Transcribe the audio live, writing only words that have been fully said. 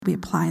we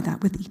apply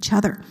that with each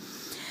other.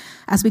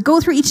 As we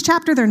go through each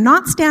chapter, they're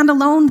not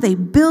standalone, they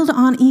build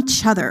on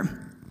each other.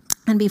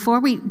 And before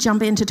we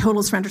jump into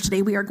Total Surrender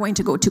today, we are going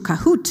to go to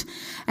Kahoot.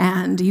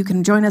 And you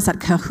can join us at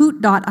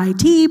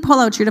kahoot.it. Pull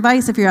out your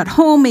device if you're at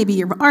home. Maybe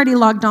you're already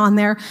logged on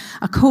there.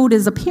 A code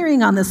is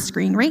appearing on the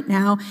screen right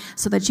now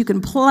so that you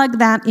can plug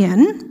that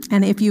in.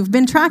 And if you've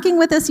been tracking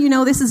with us, you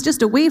know this is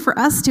just a way for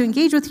us to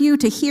engage with you,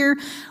 to hear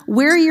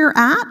where you're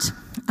at.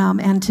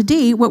 And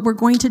today, what we're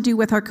going to do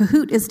with our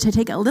Kahoot is to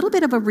take a little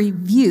bit of a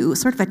review,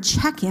 sort of a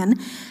check-in,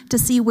 to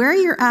see where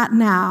you're at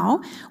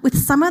now with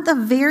some of the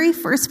very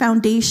first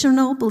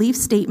foundational belief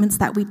statements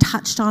that we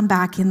touched on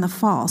back in the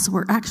fall. So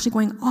we're actually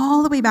going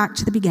all the way back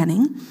to the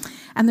beginning.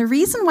 And the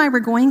reason why we're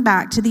going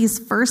back to these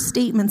first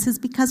statements is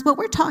because what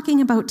we're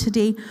talking about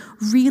today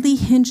really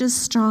hinges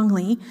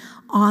strongly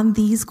on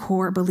these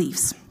core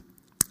beliefs.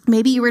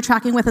 Maybe you were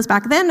tracking with us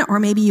back then, or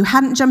maybe you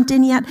hadn't jumped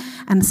in yet,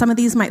 and some of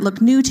these might look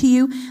new to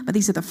you, but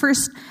these are the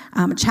first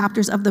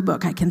chapters of the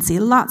book. I can see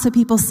lots of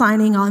people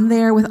signing on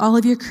there with all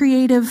of your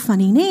creative,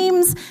 funny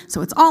names,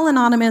 so it's all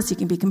anonymous. You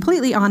can be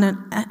completely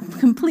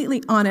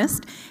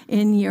honest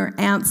in your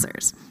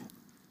answers.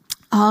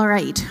 All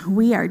right,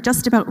 we are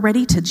just about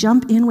ready to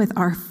jump in with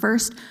our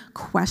first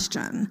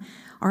question,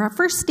 or our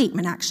first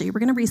statement, actually. We're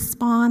going to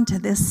respond to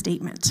this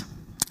statement.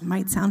 It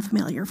might sound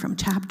familiar from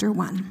chapter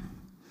 1.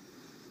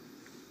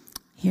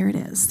 Here it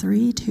is,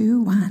 3,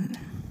 2, 1.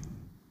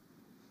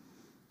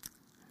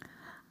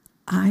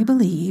 I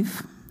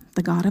believe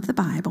the God of the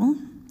Bible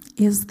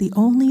is the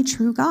only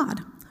true God,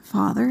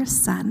 Father,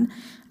 Son,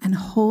 and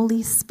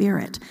Holy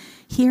Spirit.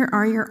 Here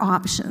are your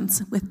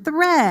options. With the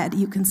red,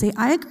 you can say,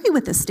 I agree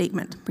with this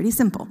statement. Pretty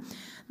simple.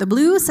 The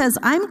blue says,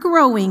 I'm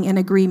growing in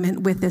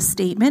agreement with this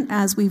statement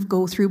as we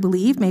go through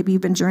believe. Maybe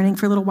you've been journeying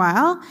for a little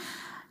while.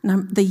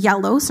 The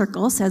yellow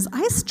circle says,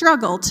 I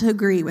struggle to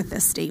agree with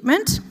this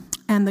statement.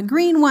 And the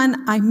green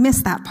one, I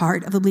missed that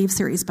part of the Believe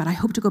series, but I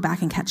hope to go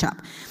back and catch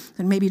up.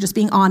 And maybe just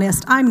being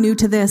honest, I'm new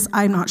to this.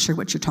 I'm not sure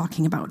what you're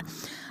talking about.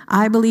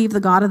 I believe the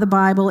God of the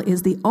Bible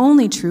is the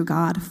only true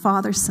God,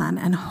 Father, Son,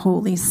 and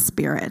Holy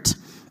Spirit.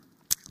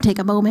 Take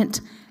a moment,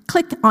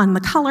 click on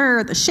the color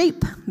or the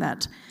shape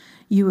that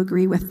you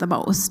agree with the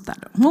most,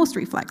 that most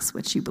reflects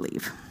what you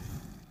believe.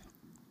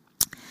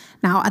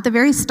 Now, at the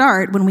very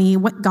start, when we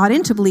got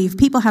into Believe,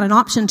 people had an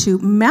option to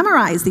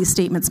memorize these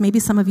statements. Maybe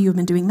some of you have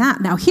been doing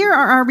that. Now, here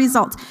are our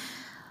results.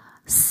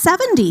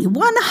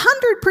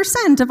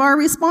 100% of our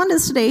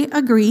respondents today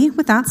agree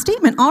with that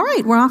statement. All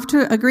right, we're off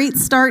to a great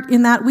start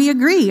in that we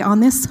agree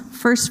on this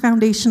first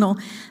foundational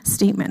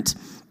statement.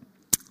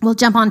 We'll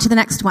jump on to the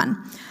next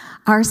one.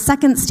 Our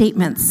second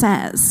statement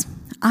says,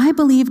 I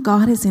believe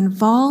God is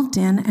involved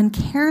in and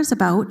cares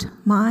about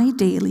my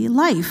daily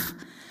life.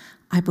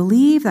 I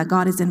believe that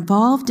God is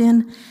involved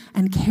in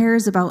and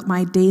cares about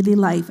my daily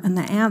life. And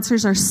the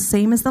answers are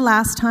same as the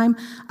last time.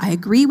 I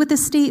agree with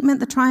this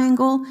statement, the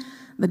triangle.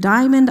 The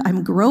diamond,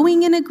 I'm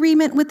growing in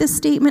agreement with this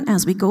statement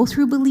as we go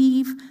through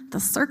believe. The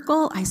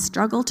circle, I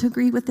struggle to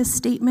agree with this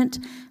statement.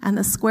 And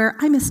the square,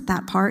 I missed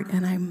that part,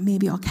 and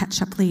maybe I'll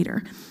catch up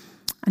later.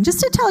 And just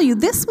to tell you,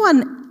 this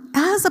one,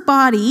 as a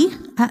body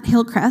at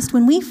Hillcrest,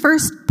 when we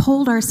first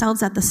polled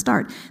ourselves at the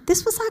start,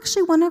 this was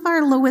actually one of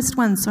our lowest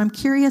ones. So I'm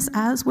curious,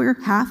 as we're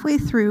halfway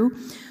through,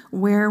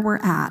 where we're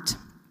at.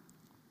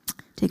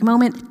 Take a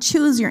moment,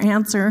 choose your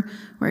answer.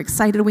 We're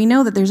excited. We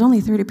know that there's only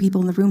 30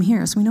 people in the room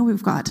here, so we know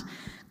we've got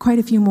quite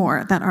a few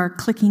more that are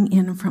clicking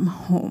in from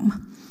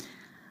home.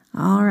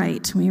 All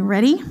right, we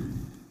ready?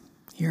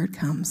 Here it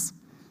comes.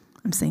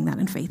 I'm saying that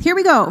in faith. Here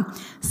we go.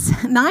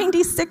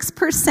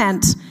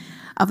 96%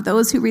 of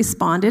those who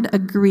responded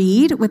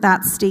agreed with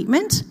that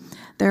statement.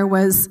 There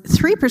was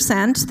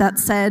 3% that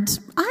said,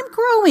 I'm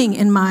growing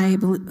in my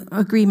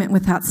agreement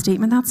with that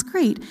statement. That's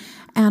great.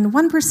 And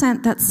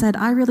 1% that said,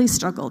 I really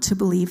struggle to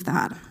believe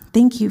that.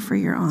 Thank you for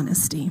your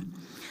honesty.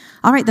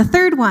 All right, the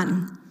third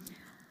one.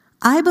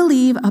 I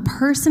believe a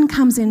person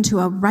comes into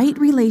a right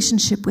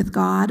relationship with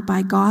God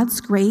by God's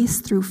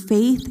grace through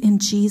faith in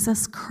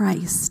Jesus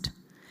Christ.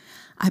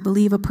 I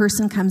believe a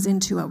person comes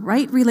into a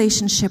right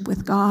relationship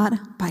with God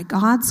by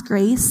God's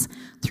grace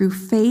through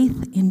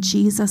faith in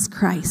Jesus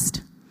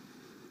Christ.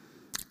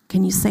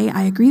 Can you say,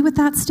 I agree with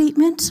that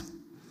statement?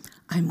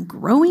 I'm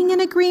growing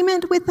in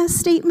agreement with this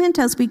statement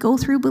as we go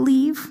through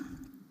believe.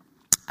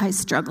 I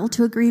struggle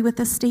to agree with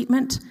this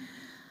statement.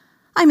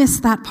 I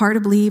missed that part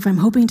of believe. I'm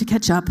hoping to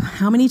catch up.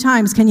 How many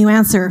times can you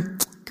answer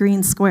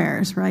green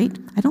squares, right?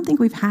 I don't think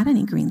we've had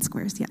any green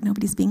squares yet.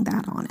 Nobody's being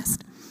that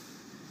honest.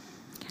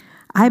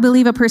 I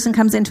believe a person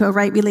comes into a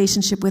right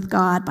relationship with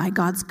God by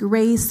God's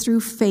grace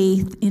through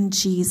faith in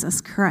Jesus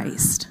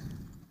Christ.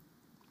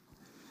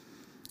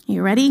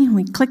 You ready?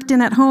 We clicked in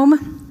at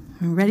home.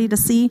 We're ready to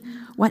see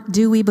what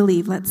do we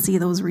believe. Let's see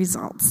those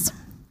results.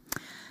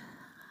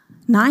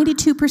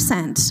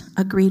 92%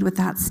 agreed with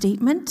that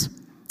statement.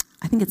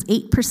 I think it's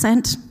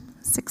 8%,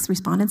 6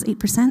 respondents,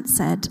 8%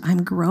 said,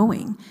 I'm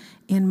growing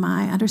in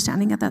my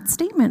understanding of that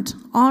statement.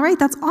 All right,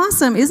 that's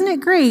awesome. Isn't it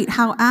great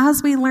how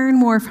as we learn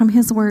more from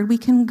his word, we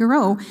can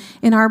grow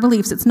in our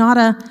beliefs? It's not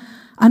a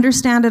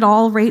understand it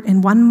all right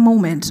in one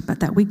moment, but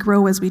that we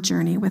grow as we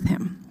journey with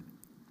him.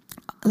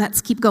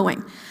 Let's keep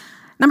going.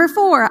 Number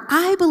 4,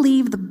 I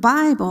believe the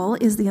Bible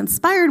is the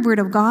inspired word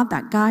of God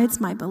that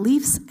guides my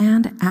beliefs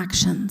and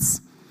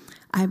actions.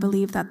 I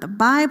believe that the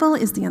Bible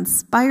is the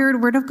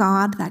inspired word of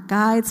God that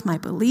guides my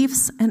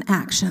beliefs and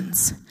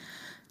actions.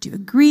 Do you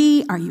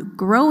agree? Are you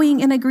growing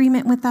in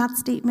agreement with that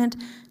statement?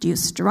 Do you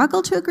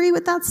struggle to agree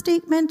with that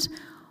statement?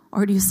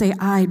 Or do you say,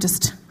 I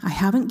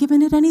haven't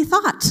given it any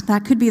thought?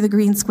 That could be the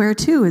green square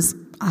too, is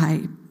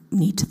I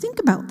need to think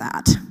about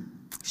that.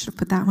 I should have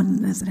put that one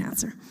in as an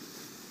answer.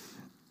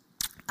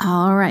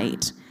 All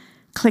right.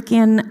 Click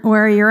in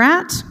where you're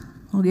at.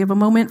 We'll give a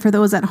moment for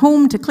those at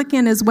home to click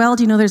in as well.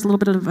 Do you know there's a little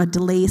bit of a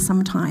delay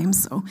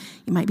sometimes? So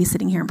you might be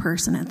sitting here in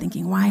person and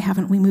thinking, why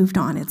haven't we moved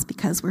on? It's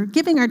because we're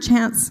giving our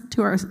chance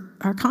to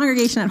our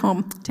congregation at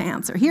home to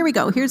answer. Here we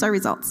go. Here's our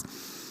results.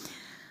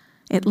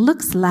 It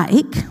looks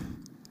like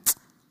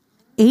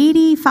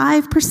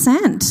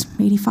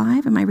 85%,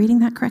 85, am I reading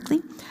that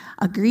correctly?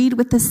 Agreed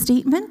with this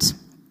statement.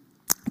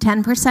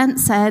 10%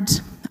 said,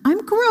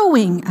 I'm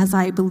growing as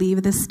I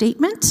believe this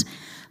statement.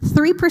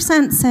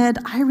 3% said,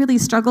 I really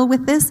struggle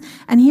with this.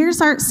 And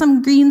here's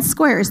some green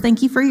squares.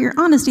 Thank you for your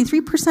honesty.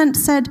 3%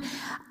 said,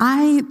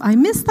 I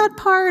missed that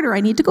part, or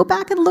I need to go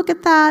back and look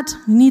at that.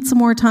 I need some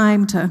more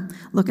time to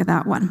look at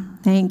that one.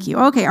 Thank you.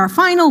 Okay, our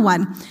final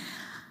one.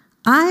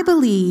 I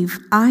believe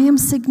I am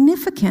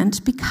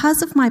significant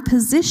because of my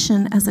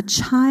position as a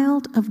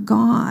child of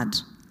God.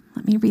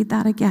 Let me read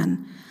that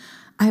again.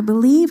 I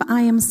believe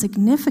I am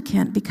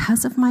significant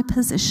because of my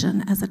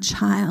position as a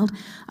child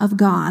of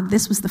God.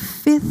 This was the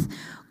 5th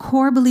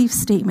core belief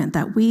statement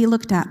that we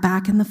looked at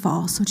back in the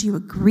fall. So do you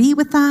agree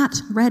with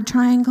that, red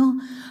triangle?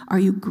 Are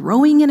you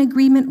growing in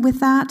agreement with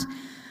that,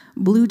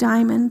 blue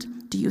diamond?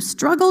 Do you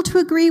struggle to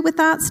agree with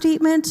that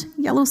statement,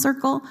 yellow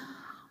circle?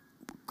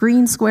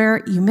 Green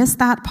square, you missed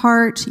that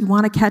part, you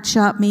want to catch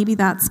up, maybe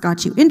that's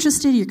got you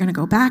interested, you're going to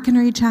go back and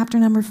read chapter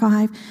number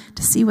 5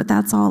 to see what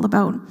that's all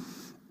about.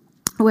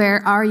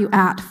 Where are you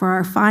at for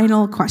our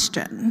final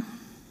question?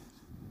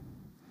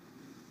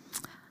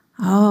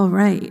 All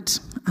right,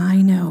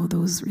 I know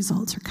those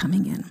results are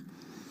coming in.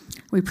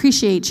 We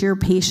appreciate your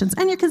patience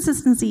and your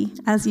consistency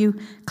as you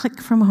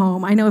click from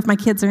home. I know if my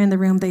kids are in the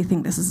room, they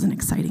think this is an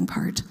exciting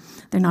part.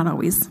 They're not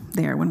always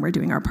there when we're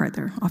doing our part.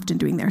 They're often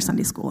doing their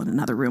Sunday school in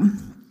another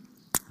room.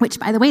 Which,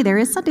 by the way, there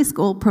is Sunday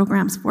school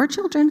programs for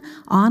children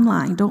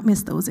online. Don't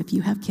miss those if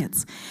you have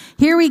kids.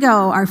 Here we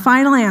go, our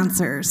final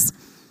answers.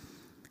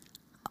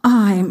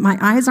 My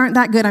eyes aren't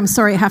that good. I'm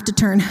sorry, I have to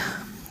turn.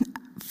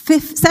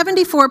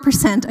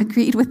 74%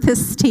 agreed with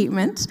this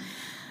statement.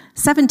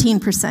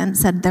 17%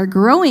 said they're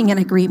growing in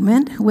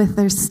agreement with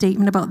their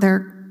statement about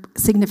their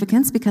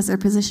significance because of their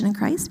position in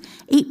Christ.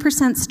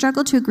 8%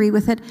 struggled to agree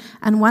with it.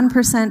 And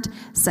 1%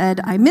 said,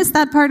 I missed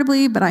that part of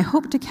believe, but I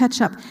hope to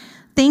catch up.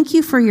 Thank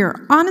you for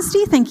your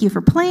honesty. Thank you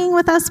for playing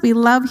with us. We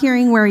love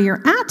hearing where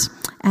you're at.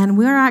 And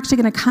we're actually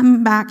going to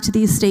come back to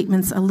these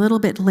statements a little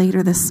bit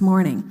later this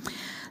morning.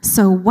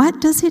 So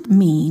what does it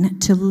mean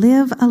to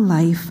live a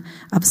life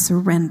of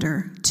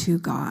surrender to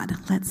God?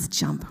 Let's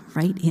jump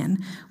right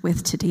in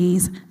with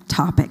today's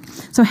topic.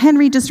 So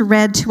Henry just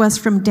read to us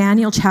from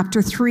Daniel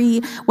chapter 3,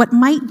 what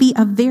might be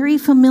a very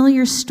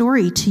familiar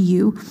story to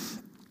you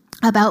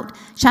about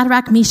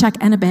Shadrach, Meshach,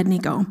 and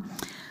Abednego.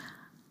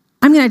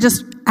 I'm going to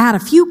just add a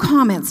few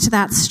comments to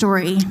that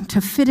story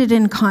to fit it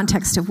in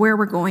context of where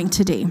we're going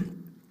today.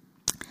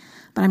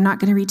 But I'm not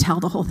going to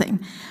retell the whole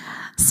thing.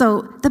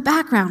 So the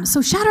background.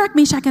 So Shadrach,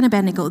 Meshach, and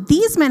Abednego,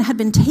 these men had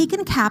been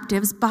taken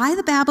captives by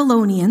the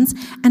Babylonians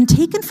and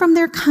taken from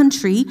their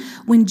country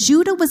when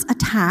Judah was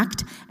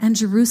attacked and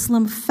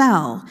Jerusalem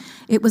fell.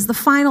 It was the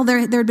final, there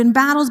had been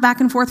battles back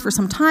and forth for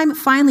some time.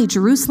 Finally,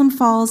 Jerusalem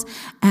falls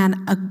and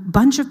a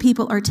bunch of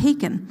people are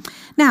taken.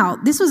 Now,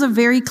 this was a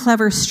very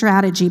clever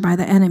strategy by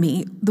the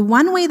enemy. The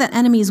one way that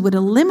enemies would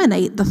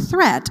eliminate the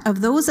threat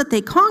of those that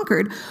they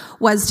conquered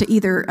was to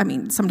either,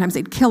 sometimes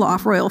they'd kill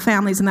off royal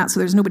families and that, so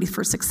there's nobody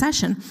for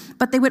succession,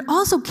 but they would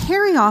also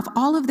carry off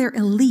all of their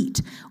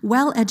elite,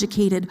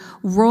 well-educated,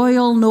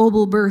 royal,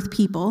 noble birth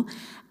people.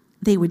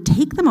 They would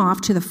take them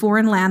off to the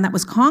foreign land that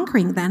was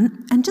conquering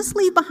them and just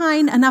leave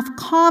behind enough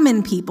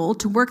common people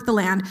to work the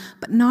land,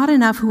 but not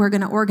enough who are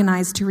going to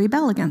organize to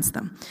rebel against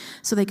them.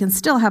 So they can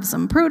still have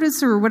some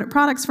produce or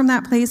products from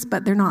that place,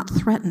 but they're not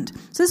threatened.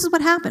 So this is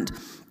what happened.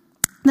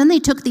 Then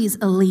they took these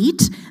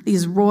elite,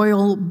 these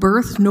royal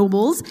birth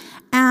nobles,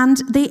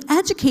 and they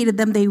educated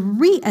them, they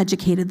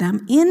re-educated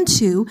them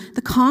into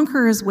the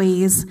conqueror's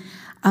ways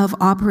of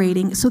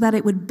operating so that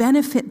it would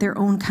benefit their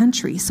own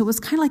country. So it was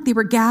kind of like they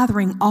were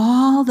gathering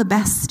all the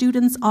best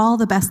students, all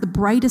the best, the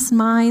brightest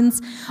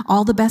minds,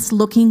 all the best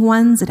looking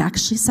ones. It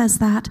actually says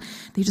that.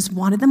 They just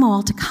wanted them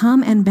all to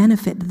come and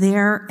benefit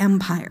their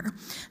empire.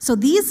 So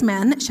these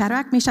men,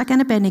 Shadrach, Meshach,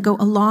 and Abednego,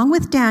 along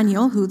with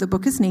Daniel, who the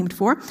book is named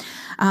for,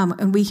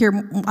 and we hear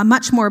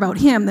much more about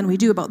him than we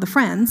do about the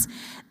friends,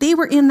 they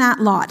were in that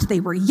lot.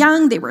 They were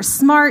young, they were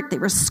smart, they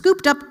were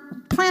scooped up,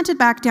 planted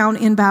back down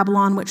in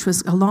Babylon, which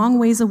was a long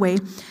ways away,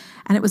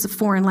 and it was a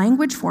foreign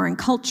language, foreign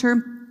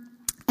culture.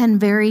 and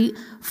very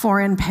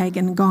foreign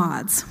pagan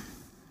gods.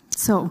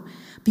 So,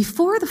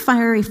 before the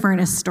fiery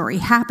furnace story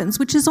happens,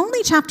 which is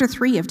only chapter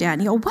 3 of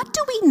Daniel, what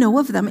do we know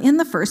of them in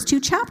the first 2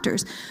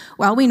 chapters?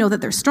 Well, we know that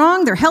they're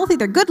strong, they're healthy,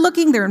 they're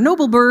good-looking, they're a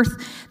noble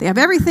birth, they have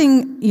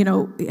everything,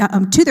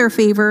 to their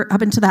favor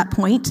up until that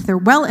point. They're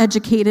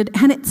well-educated,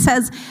 and it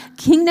says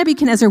King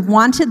Nebuchadnezzar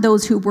wanted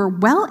those who were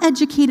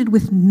well-educated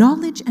with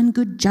knowledge and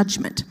good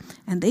judgment,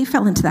 and they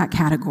fell into that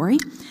category.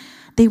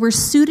 They were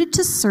suited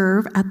to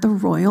serve at the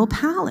royal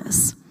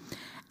palace.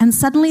 And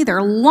suddenly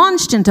they're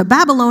launched into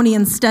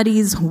Babylonian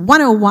Studies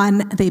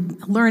 101. They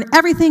learn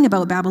everything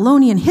about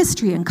Babylonian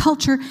history and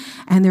culture,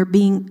 and they're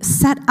being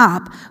set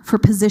up for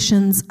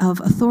positions of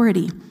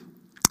authority.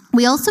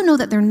 We also know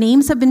that their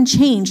names have been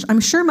changed, I'm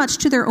sure much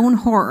to their own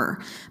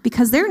horror,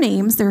 because their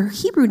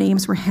Hebrew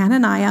names were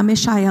Hananiah,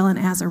 Mishael, and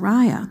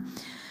Azariah,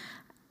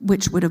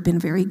 which would have been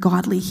very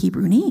godly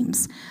Hebrew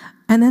names.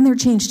 And then they're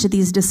changed to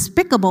these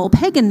despicable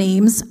pagan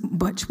names,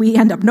 which we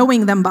end up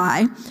knowing them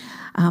by.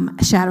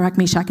 Shadrach,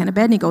 Meshach, and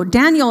Abednego.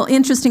 Daniel,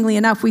 interestingly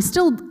enough, he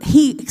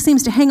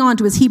seems to hang on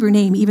to his Hebrew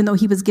name, even though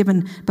he was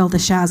given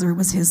Belteshazzar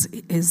was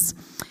his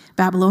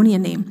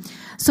Babylonian name.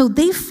 So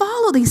they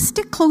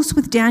stick close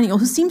with Daniel,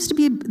 who seems to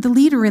be the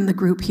leader in the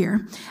group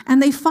here,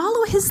 and they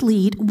follow his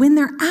lead when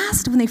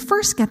they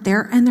first get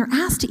there, and they're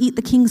asked to eat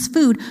the king's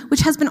food,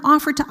 which has been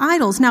offered to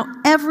idols. Now,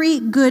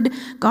 every good,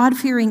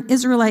 God-fearing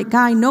Israelite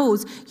guy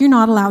knows you're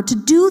not allowed to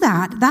do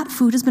that. That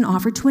food has been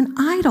offered to an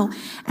idol.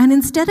 And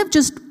instead of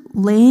just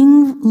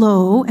laying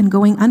low and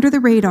going under the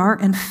radar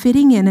and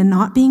fitting in and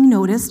not being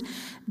noticed,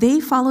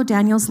 they follow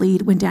Daniel's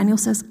lead when Daniel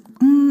says,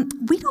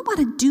 we don't want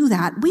to do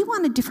that. We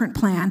want a different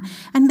plan.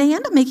 And they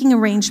end up making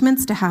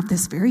arrangements to have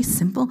this very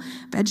simple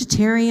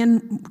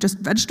vegetarian, just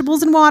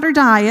vegetables and water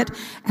diet,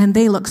 and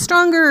they look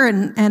stronger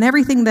and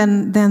everything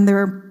than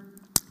their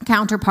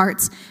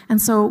counterparts.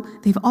 And so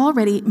they've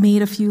already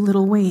made a few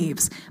little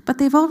waves, but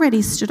they've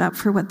already stood up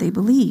for what they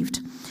believed.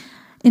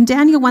 In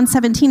Daniel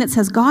 1:17, it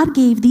says, God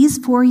gave these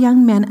 4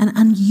 young men an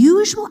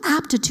unusual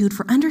aptitude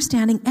for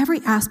understanding every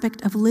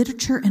aspect of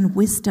literature and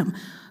wisdom.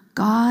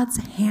 God's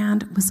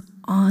hand was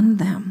on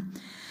them.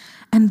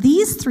 And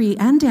these 3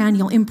 and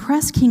Daniel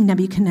impressed King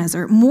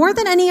Nebuchadnezzar. More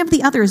than any of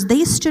the others,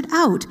 they stood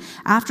out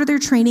after their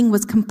training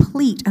was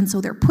complete, and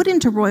so they're put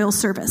into royal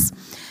service.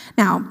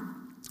 Now,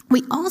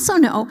 we also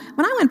know,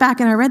 when I went back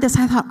and I read this,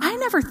 I thought, I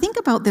never think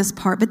about this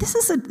part, but this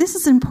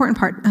is an important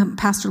part.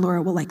 Pastor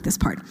Laura will like this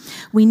part.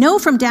 We know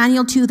from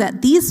Daniel 2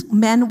 that these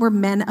men were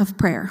men of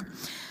prayer.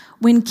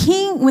 When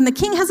the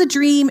king has a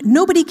dream,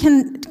 nobody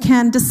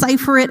can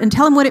decipher it and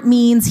tell him what it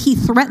means. He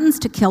threatens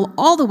to kill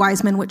all the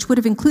wise men, which would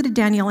have included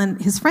Daniel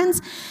and his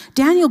friends.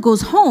 Daniel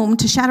goes home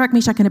to Shadrach,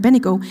 Meshach, and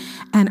Abednego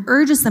and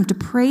urges them to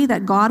pray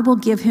that God will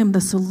give him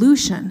the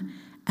solution,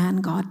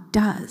 and God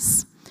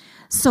does.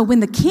 So when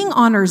the king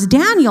honors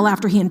Daniel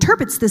after he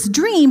interprets this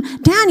dream,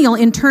 Daniel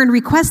in turn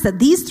requests that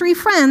these 3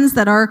 friends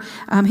that are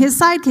his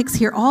sidekicks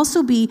here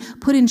also be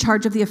put in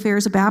charge of the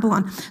affairs of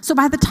Babylon. So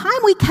by the time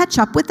we catch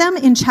up with them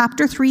in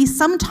chapter 3,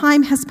 some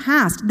time has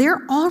passed.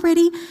 They're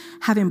already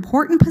have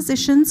important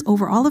positions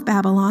over all of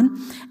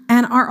Babylon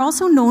and are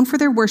also known for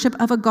their worship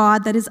of a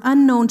god that is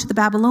unknown to the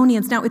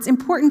Babylonians. Now, it's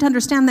important to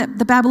understand that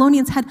the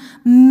Babylonians had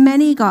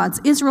many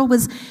gods. Israel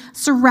was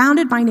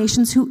surrounded by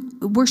nations who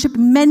worshiped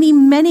many,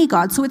 many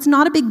gods. So it's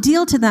not a big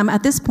deal to them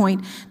at this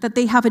point that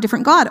they have a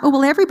different god. Oh,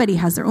 well, everybody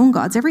has their own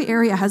gods. Every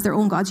area has their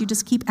own gods. You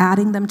just keep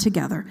adding them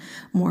together,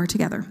 more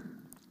together.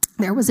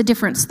 There was a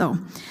difference, though.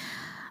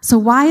 So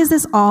why is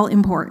this all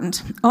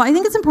important? Well, I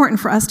think it's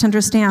important for us to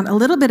understand a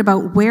little bit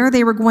about where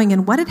they were going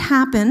and what had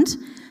happened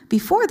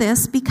before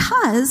this,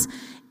 because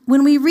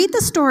when we read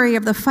the story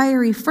of the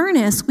fiery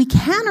furnace, we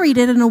can read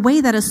it in a way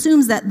that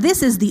assumes that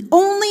this is the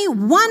only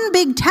one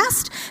big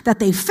test that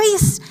they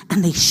face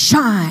and they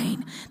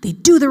shine. They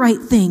do the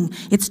right thing.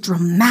 It's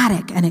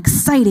dramatic and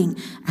exciting,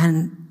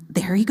 and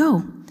there you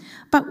go.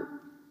 But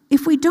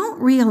if we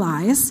don't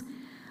realize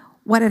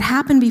what had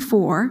happened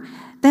before,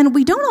 then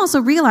we don't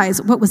also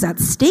realize what was at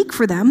stake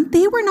for them.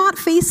 They were not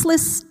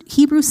faceless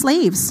Hebrew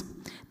slaves.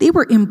 They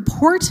were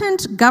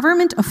important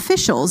government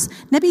officials.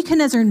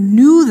 Nebuchadnezzar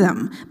knew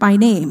them by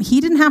name.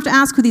 He didn't have to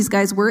ask who these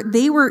guys were.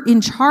 They were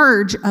in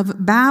charge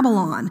of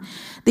Babylon.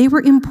 They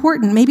were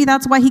important. Maybe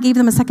that's why he gave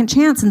them a second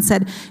chance and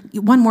said,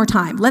 one more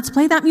time, let's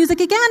play that music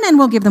again and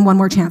we'll give them one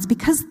more chance,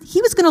 because he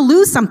was going to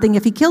lose something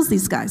if he kills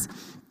these guys.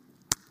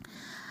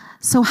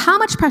 So how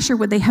much pressure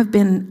would they have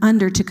been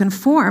under to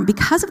conform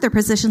because of their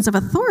positions of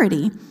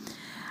authority?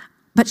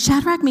 But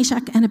Shadrach,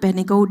 Meshach, and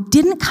Abednego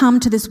didn't come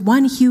to this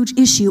one huge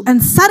issue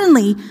and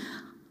suddenly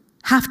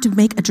have to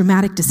make a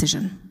dramatic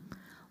decision.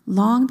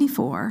 Long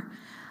before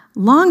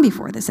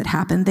this had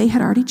happened, they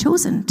had already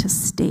chosen to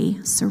stay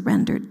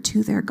surrendered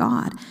to their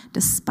God,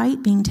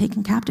 despite being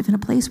taken captive in a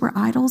place where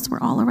idols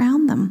were all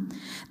around them.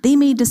 They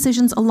made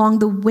decisions along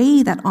the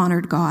way that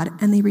honored God,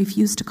 and they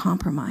refused to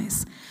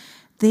compromise.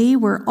 They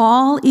were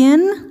all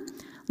in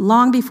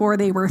long before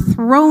they were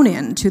thrown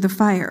into the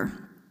fire.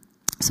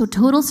 So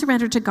total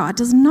surrender to God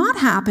does not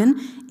happen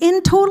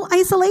in total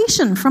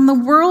isolation from the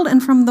world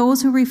and from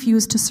those who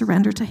refuse to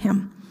surrender to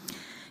him.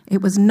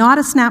 It was not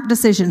a snap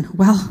decision.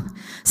 Well,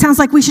 sounds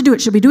like we should do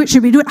it. Should we do it?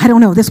 Should we do it? I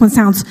don't know. This one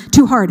sounds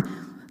too hard.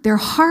 Their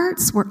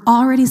hearts were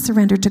already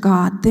surrendered to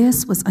God.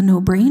 This was a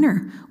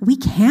no-brainer. We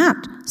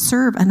can't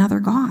serve another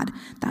God.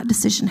 That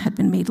decision had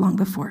been made long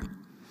before.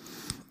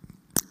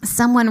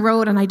 Someone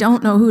wrote, and I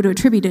don't know who to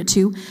attribute it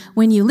to,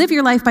 when you live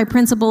your life by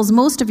principles,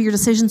 most of your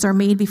decisions are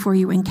made before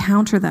you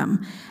encounter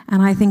them.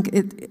 And I think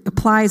it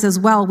applies as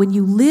well. When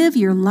you live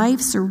your life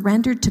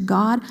surrendered to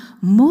God,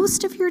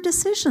 most of your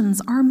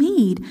decisions are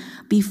made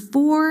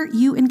before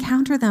you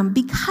encounter them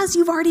because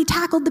you've already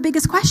tackled the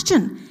biggest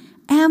question.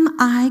 Am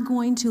I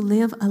going to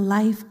live a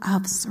life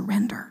of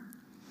surrender?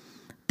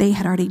 They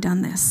had already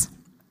done this.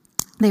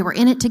 They were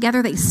in it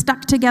together. They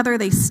stuck together.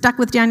 They stuck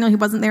with Daniel. He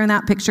wasn't there in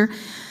that picture.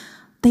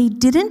 They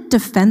didn't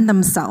defend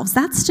themselves.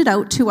 That stood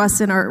out to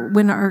us in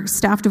our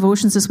staff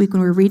devotions this week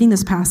when we were reading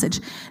this passage.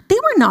 They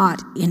were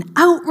not in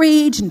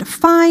outrage and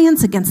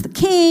defiance against the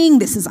king.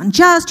 This is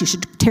unjust. You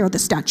should tear the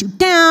statue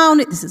down.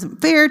 This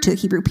isn't fair to the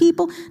Hebrew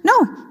people.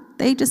 No,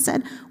 they just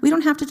said, we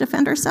don't have to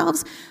defend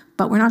ourselves,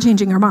 but we're not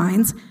changing our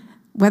minds.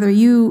 Whether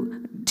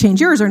you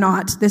change yours or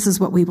not, this is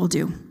what we will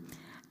do.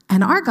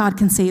 And our God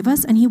can save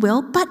us, and he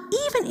will. But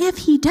even if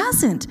he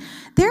doesn't,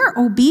 their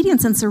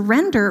obedience and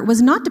surrender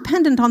was not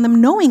dependent on them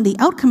knowing the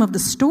outcome of the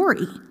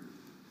story.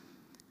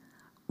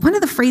 One of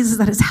the phrases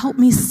that has helped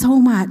me so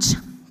much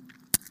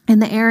in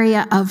the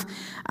area of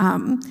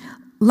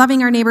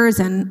loving our neighbors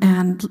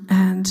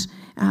and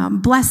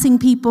blessing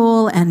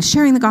people and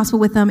sharing the gospel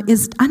with them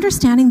is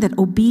understanding that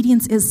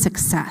obedience is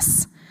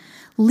success.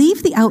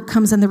 Leave the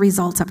outcomes and the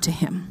results up to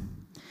him.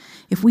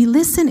 If we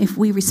listen, if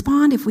we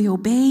respond, if we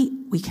obey,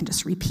 we can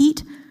just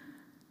repeat.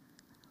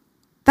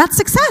 That's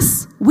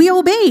success. We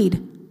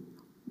obeyed.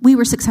 We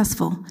were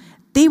successful.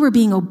 They were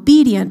being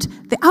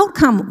obedient. The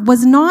outcome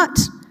was not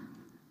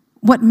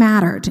what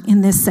mattered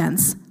in this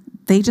sense.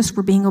 They just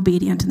were being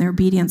obedient, and their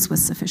obedience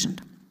was sufficient.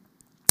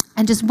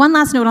 And just one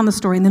last note on the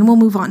story, and then we'll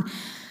move on.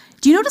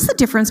 Do you notice the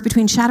difference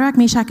between Shadrach,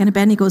 Meshach, and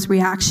Abednego's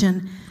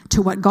reaction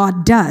to what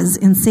God does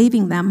in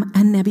saving them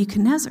and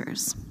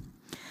Nebuchadnezzar's?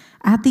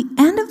 At the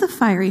end of the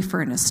fiery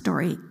furnace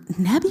story,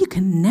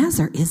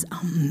 Nebuchadnezzar is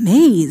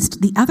amazed.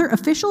 The other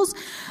officials,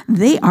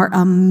 they are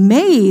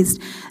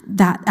amazed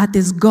at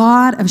this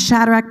God of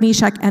Shadrach,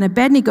 Meshach, and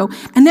Abednego.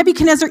 And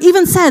Nebuchadnezzar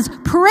even says,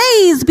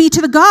 praise be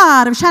to the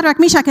God of Shadrach,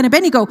 Meshach, and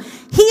Abednego.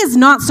 He is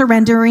not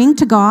surrendering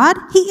to God.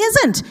 He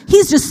isn't.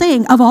 He's just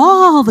saying, of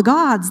all the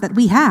gods that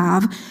we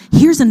have,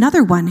 here's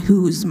another one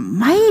who's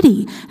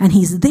mighty, and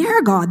he's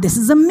their God. This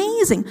is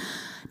amazing.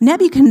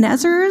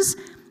 Nebuchadnezzar's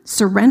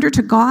surrender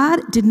to God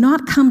did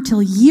not come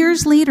till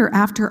years later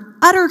after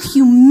utter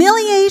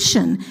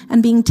humiliation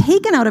and being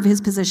taken out of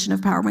his position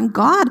of power, when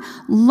God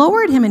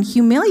lowered him and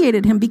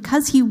humiliated him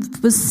because he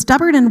was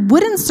stubborn and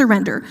wouldn't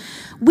surrender.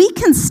 We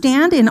can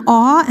stand in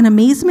awe and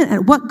amazement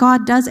at what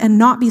God does and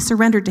not be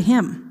surrendered to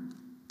him.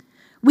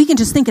 We can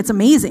just think it's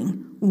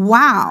amazing.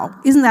 Wow,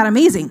 isn't that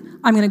amazing?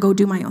 I'm going to go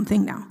do my own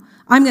thing now.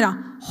 I'm going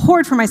to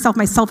hoard for myself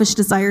my selfish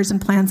desires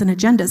and plans and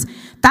agendas.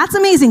 That's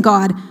amazing,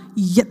 God.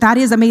 That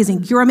is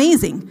amazing. You're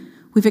amazing.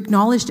 We've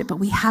acknowledged it, but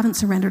we haven't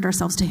surrendered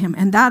ourselves to him.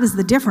 And that is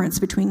the difference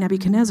between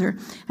Nebuchadnezzar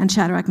and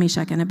Shadrach,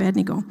 Meshach, and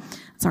Abednego.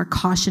 It's our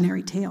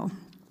cautionary tale.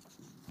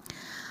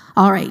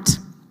 All right.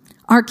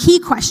 Our key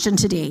question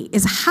today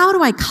is, how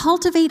do I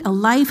cultivate a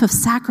life of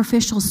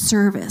sacrificial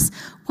service?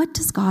 What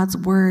does God's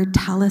word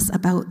tell us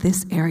about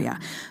this area?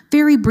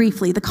 Very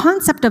briefly, the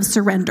concept of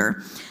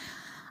surrender.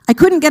 I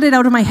couldn't get it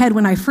out of my head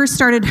when I first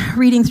started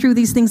reading through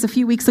these things a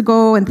few weeks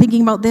ago and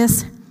thinking about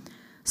this.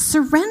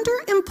 Surrender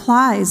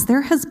implies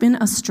there has been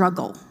a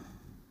struggle.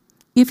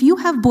 If you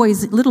have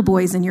little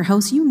boys in your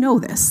house, you know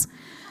this.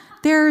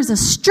 There's a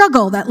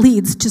struggle that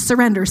leads to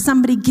surrender.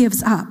 Somebody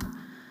gives up.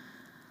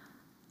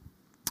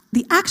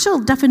 The actual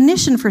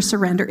definition for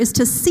surrender is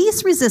to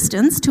cease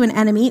resistance to an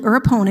enemy or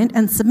opponent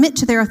and submit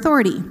to their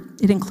authority.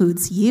 It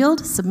includes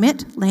yield,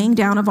 submit, laying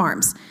down of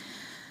arms.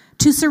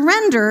 To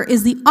surrender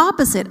is the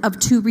opposite of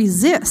to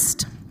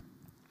resist.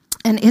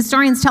 And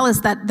historians tell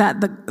us that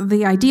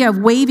the idea of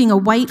waving a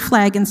white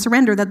flag in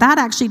surrender, that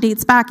actually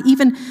dates back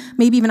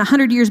maybe even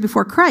 100 years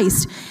before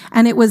Christ.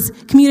 And it was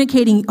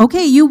communicating,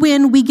 okay, you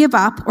win, we give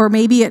up, or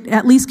maybe it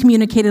at least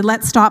communicated,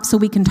 let's stop so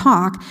we can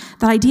talk.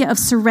 That idea of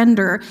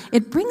surrender,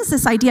 it brings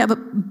this idea of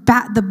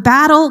the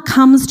battle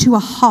comes to a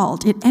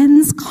halt. It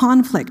ends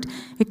conflict.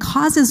 It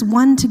causes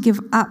one to give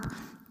up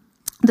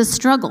the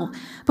struggle.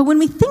 But when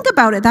we think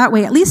about it that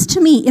way, at least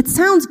to me, it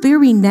sounds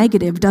very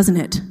negative, doesn't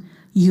it?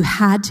 You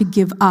had to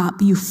give up.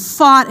 You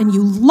fought and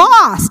you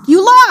lost.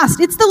 You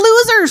lost. It's the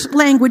loser's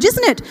language,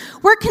 isn't it?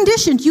 We're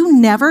conditioned. You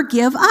never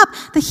give up.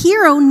 The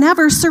hero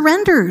never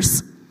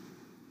surrenders.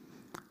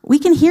 We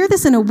can hear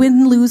this in a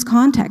win-lose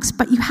context,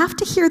 but you have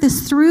to hear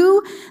this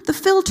through the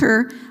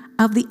filter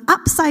of the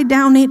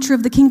upside-down nature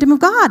of the kingdom of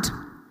God.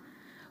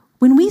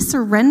 When we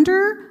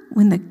surrender,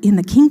 in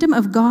the kingdom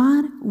of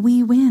God,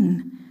 we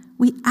win.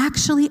 We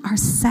actually are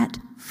set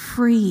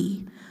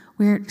free.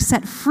 We're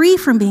set free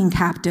from being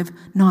captive,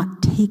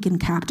 not taken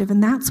captive.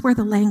 And that's where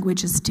the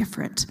language is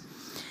different.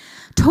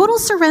 Total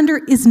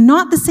surrender is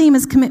not the same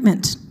as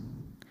commitment.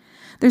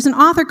 There's an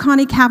author,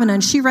 Connie Kavanagh,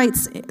 and she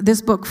writes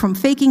this book, From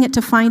Faking It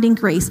to Finding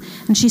Grace,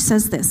 and she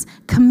says this: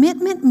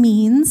 commitment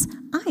means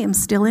I am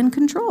still in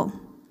control,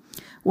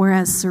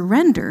 whereas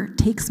surrender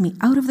takes me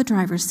out of the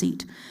driver's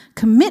seat.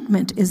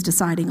 Commitment is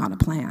deciding on a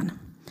plan.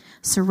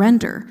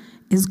 Surrender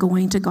is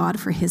going to God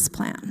for his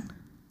plan.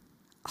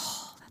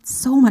 Oh, that's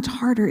so much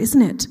harder,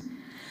 isn't it?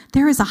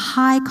 There is a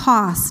high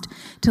cost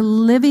to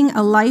living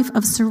a life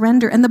of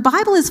surrender. And the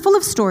Bible is full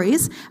of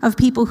stories of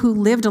people who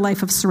lived a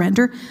life of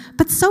surrender,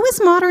 but so is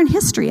modern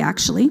history,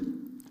 actually.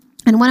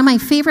 And one of my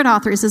favorite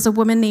authors is a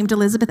woman named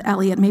Elisabeth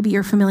Elliot. Maybe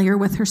you're familiar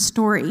with her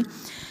story.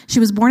 She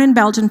was born in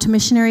Belgium to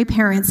missionary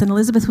parents, and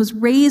Elizabeth was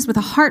raised with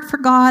a heart for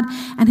God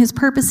and his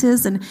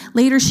purposes. And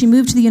later she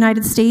moved to the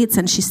United States,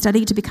 and she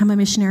studied to become a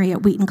missionary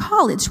at Wheaton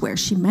College, where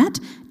she met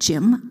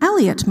Jim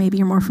Elliot. Maybe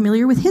you're more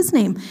familiar with his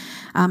name.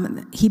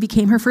 He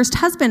became her first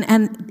husband,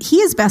 and he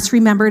is best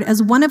remembered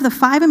as one of the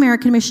 5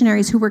 American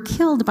missionaries who were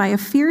killed by a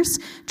fierce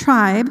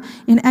tribe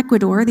in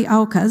Ecuador, the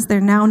Aucas. They're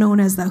now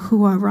known as the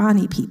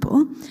Huaorani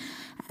people.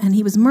 And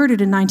he was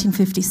murdered in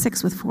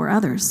 1956 with 4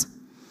 others.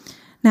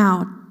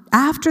 Now,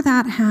 after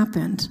that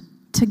happened,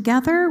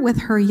 together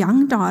with her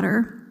young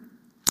daughter,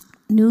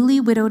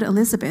 newly widowed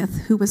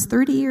Elizabeth, who was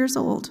 30 years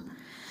old,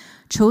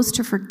 chose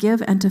to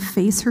forgive and to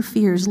face her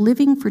fears,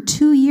 living for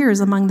 2 years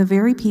among the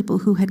very people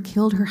who had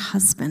killed her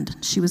husband.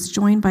 She was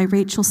joined by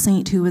Rachel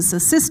Saint, who was a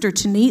sister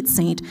to Nate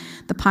Saint,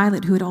 the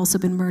pilot who had also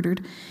been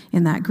murdered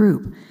in that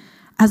group.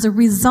 As a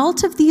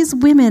result of these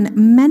women,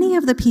 many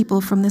of the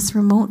people from this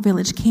remote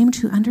village came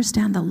to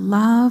understand the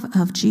love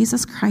of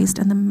Jesus Christ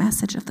and the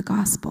message of the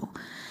gospel.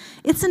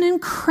 It's an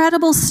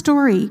incredible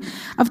story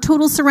of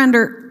total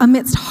surrender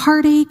amidst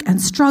heartache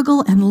and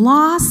struggle and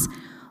loss.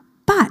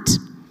 But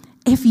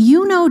if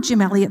you know Jim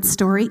Elliot's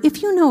story,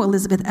 if you know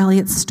Elisabeth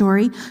Elliot's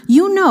story,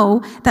 you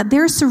know that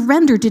their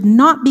surrender did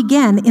not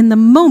begin in the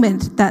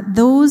moment that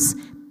those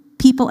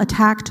people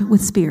attacked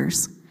with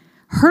spears.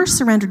 Her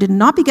surrender did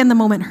not begin the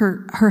moment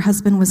her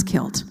husband was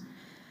killed.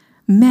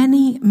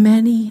 Many,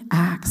 many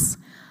acts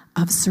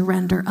of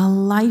surrender, a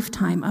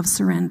lifetime of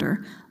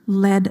surrender,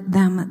 led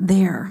them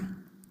there.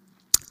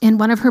 In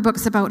one of her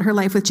books about her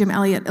life with Jim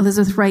Elliot,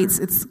 Elizabeth writes,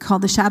 it's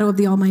called The Shadow of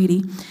the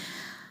Almighty.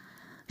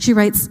 She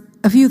writes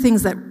a few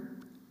things that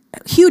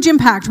huge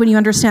impact when you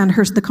understand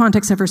the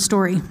context of her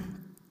story.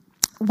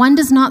 One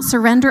does not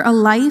surrender a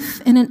life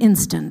in an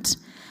instant.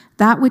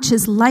 That which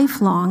is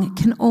lifelong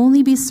can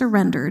only be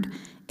surrendered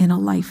in a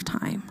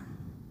lifetime.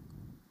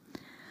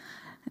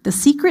 The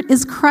secret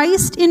is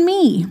Christ in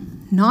me,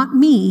 not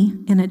me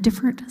in a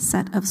different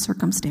set of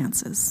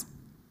circumstances.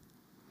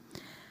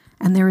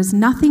 And there is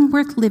nothing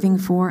worth living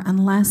for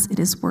unless it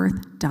is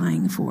worth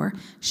dying for.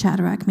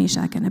 Shadrach,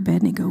 Meshach, and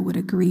Abednego would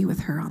agree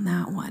with her on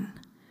that one.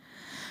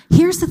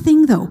 Here's the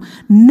thing, though.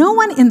 No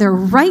one in their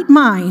right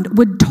mind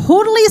would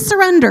totally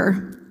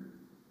surrender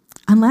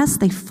unless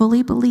they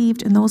fully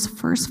believed in those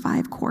first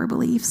 5 core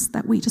beliefs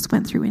that we just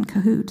went through in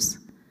Cahoots.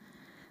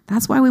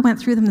 That's why we went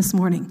through them this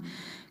morning.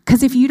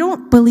 Because if you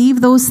don't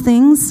believe those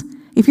things,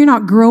 if you're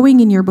not growing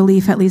in your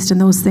belief, at least in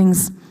those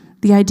things,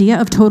 the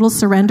idea of total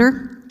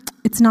surrender,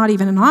 it's not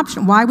even an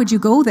option. Why would you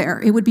go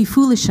there? It would be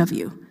foolish of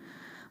you.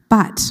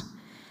 But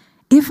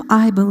if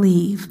I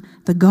believe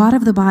the God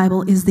of the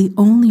Bible is the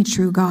only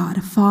true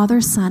God,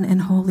 Father, Son,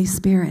 and Holy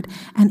Spirit,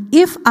 and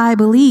if I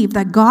believe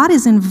that God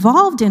is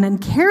involved in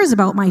and cares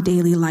about my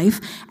daily life,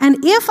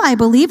 and if I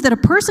believe that a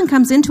person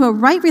comes into a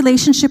right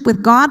relationship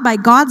with God by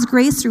God's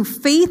grace through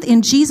faith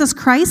in Jesus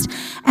Christ,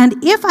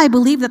 and if I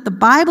believe that the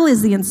Bible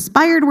is the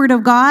inspired word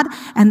of God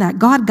and that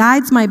God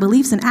guides my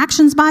beliefs and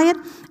actions by it,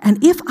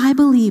 and if I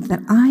believe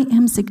that I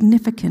am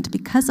significant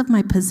because of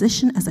my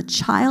position as a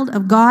child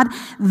of God,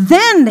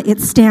 then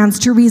it stands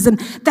to reason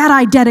that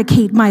I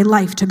dedicate my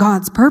life to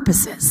God's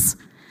purposes.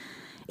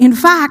 In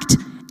fact,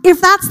 if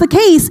that's the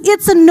case,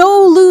 it's a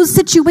no-lose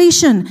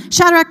situation.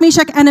 Shadrach,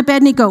 Meshach, and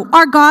Abednego.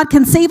 Our God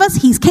can save us.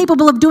 He's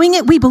capable of doing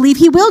it. We believe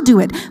he will do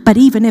it. But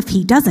even if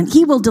he doesn't,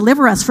 he will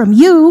deliver us from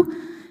you.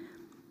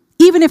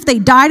 Even if they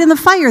died in the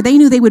fire, they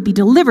knew they would be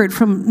delivered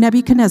from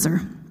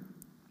Nebuchadnezzar.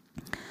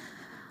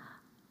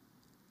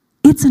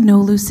 It's a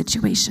no-lose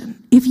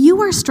situation. If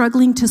you are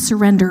struggling to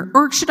surrender,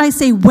 or should I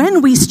say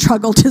when we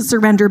struggle to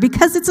surrender,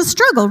 because it's a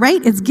struggle,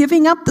 right? It's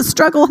giving up, the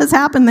struggle has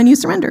happened, then you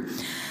surrender.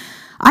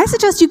 I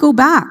suggest you go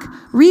back,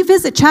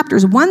 revisit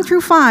chapters 1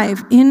 through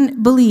 5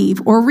 in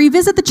Believe, or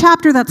revisit the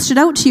chapter that stood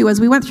out to you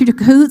as we went through the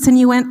Cahoots and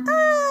you went,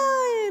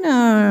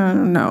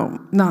 no,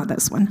 not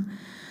this one.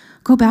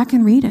 Go back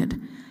and read it.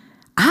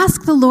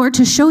 Ask the Lord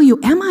to show you,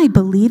 am I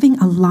believing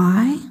a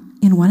lie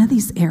in one of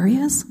these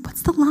areas?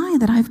 What's the lie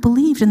that I've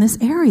believed in this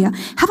area?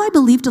 Have I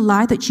believed a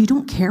lie that you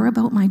don't care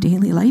about my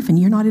daily life and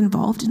you're not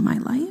involved in my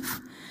life?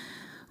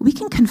 We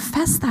can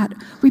confess that,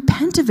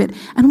 repent of it,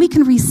 and we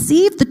can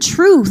receive the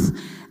truth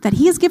that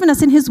he has given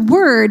us in his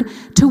word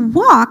to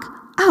walk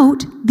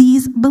out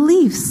these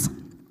beliefs.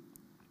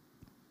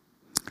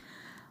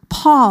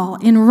 Paul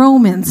in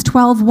Romans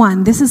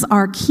 12:1, this is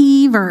our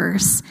key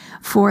verse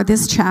for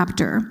this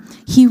chapter.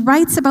 He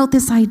writes about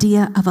this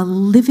idea of a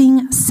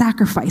living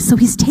sacrifice. So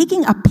he's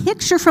taking a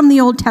picture from the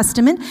Old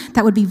Testament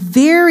that would be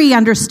very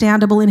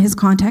understandable in his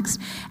context,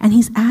 and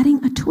he's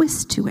adding a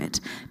twist to it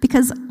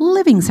because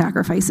living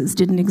sacrifices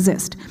didn't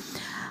exist.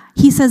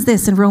 He says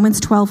this in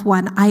Romans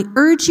 12:1, I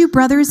urge you,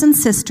 brothers and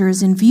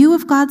sisters, in view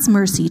of God's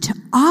mercy, to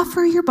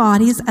offer your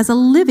bodies as a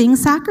living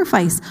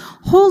sacrifice,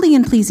 holy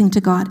and pleasing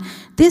to God.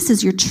 This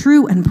is your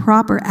true and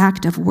proper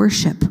act of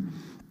worship.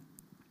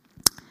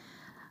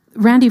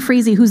 Randy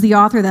Frazee, who's the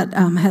author that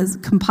has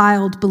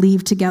compiled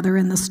Believe Together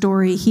in the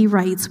story, he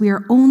writes, we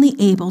are only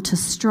able to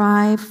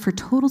strive for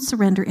total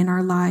surrender in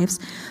our lives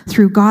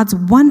through God's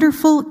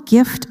wonderful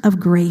gift of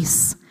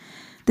grace.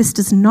 This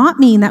does not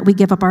mean that we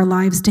give up our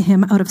lives to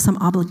him out of some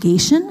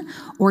obligation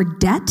or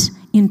debt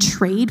in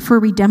trade for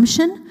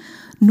redemption,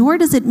 nor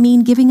does it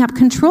mean giving up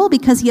control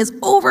because he has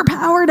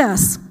overpowered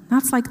us.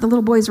 That's like the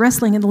little boys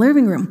wrestling in the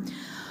living room.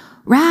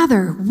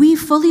 Rather, we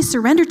fully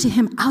surrender to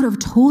him out of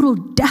total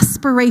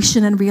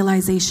desperation and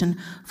realization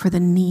for the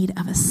need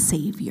of a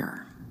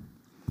Savior.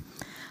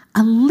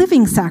 A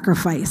living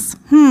sacrifice.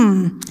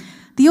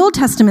 The Old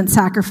Testament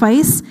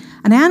sacrifice,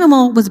 an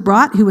animal was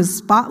brought who was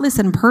spotless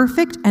and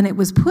perfect, and it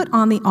was put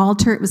on the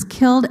altar. It was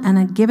killed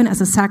and given as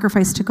a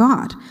sacrifice to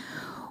God.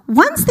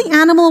 Once the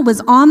animal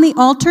was on the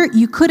altar,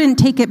 you couldn't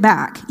take it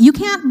back. You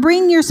can't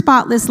bring your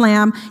spotless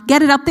lamb,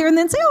 get it up there, and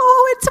then say,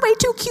 oh, it's way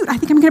too cute. I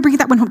think I'm going to bring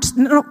that one home. Just,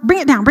 no, bring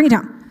it down.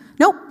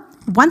 Nope.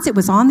 Once it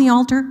was on the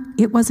altar,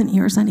 it wasn't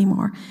yours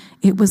anymore.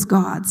 It was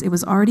God's. It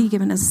was already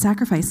given as a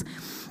sacrifice.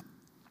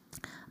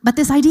 But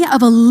this idea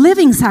of a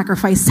living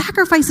sacrifice,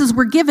 sacrifices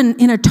were given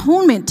in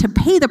atonement to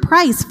pay the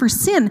price for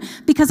sin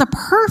because a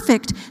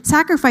perfect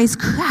sacrifice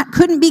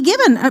couldn't be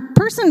given. A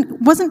person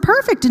wasn't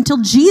perfect until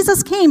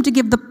Jesus came to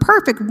give the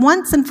perfect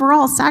once and for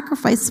all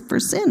sacrifice for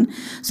sin.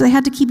 So they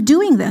had to keep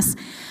doing this.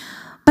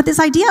 But this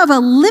idea of a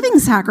living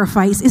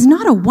sacrifice is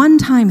not a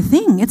one-time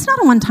thing. It's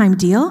not a one-time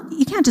deal.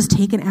 You can't just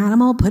take an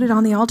animal, put it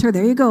on the altar,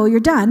 there you go, you're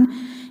done.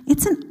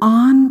 It's an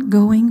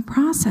ongoing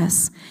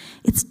process.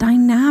 It's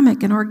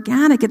dynamic and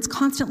organic. It's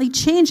constantly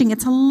changing.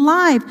 It's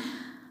alive.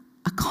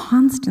 A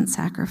constant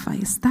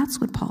sacrifice. That's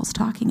what Paul's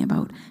talking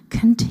about.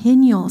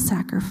 Continual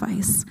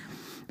sacrifice.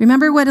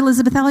 Remember what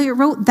Elizabeth Elliot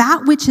wrote?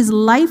 That which is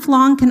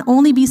lifelong can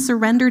only be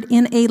surrendered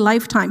in a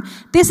lifetime.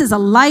 This is a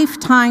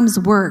lifetime's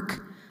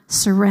work,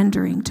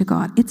 surrendering to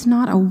God. It's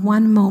not a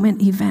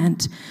one-moment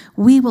event.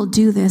 We will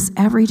do this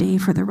every day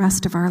for the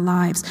rest of our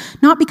lives.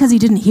 Not because he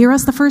didn't hear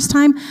us the first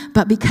time,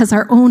 but because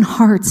our own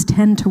hearts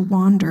tend to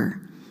wander.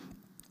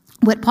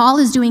 What Paul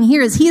is doing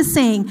here is he is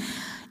saying,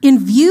 in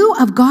view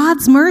of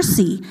God's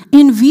mercy,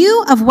 in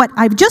view of what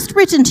I've just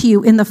written to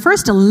you in the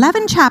first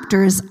 11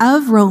 chapters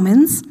of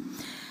Romans,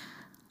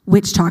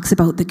 which talks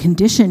about the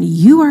condition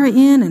you are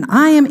in and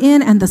I am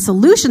in and the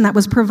solution that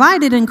was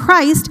provided in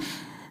Christ,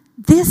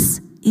 this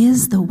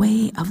is the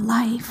way of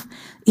life.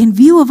 In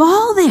view of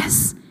all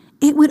this,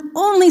 it would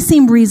only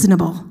seem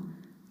reasonable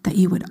that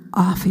you would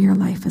offer your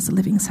life as a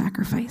living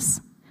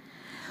sacrifice.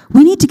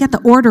 We need to get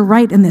the order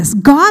right in this.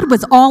 God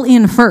was all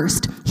in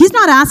first. He's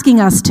not asking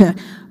us to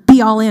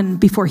be all in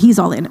before he's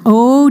all in.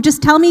 Oh,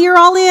 just tell me you're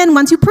all in.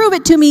 Once you prove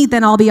it to me,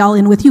 then I'll be all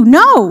in with you.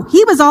 No,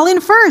 he was all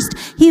in first.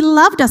 He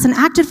loved us and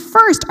acted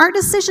first. Our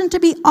decision to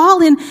be all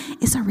in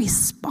is a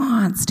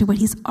response to what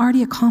he's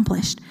already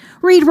accomplished.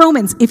 Read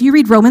Romans. If you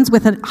read Romans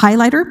with a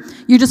highlighter,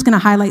 you're just going to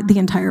highlight the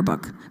entire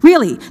book.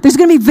 Really. There's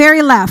going to be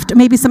very left,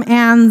 maybe some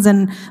ands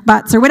and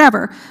buts or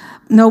whatever.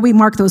 No, we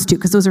mark those too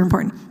because those are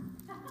important.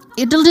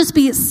 It'll just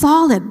be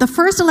solid. The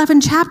first 11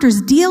 chapters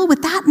deal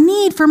with that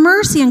need for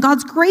mercy and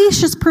God's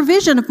gracious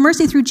provision of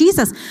mercy through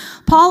Jesus.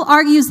 Paul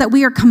argues that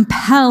we are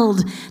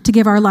compelled to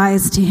give our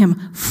lives to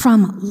him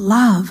from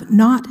love,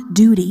 not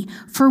duty,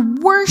 for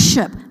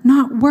worship,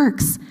 not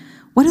works.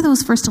 What do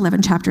those first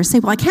 11 chapters say?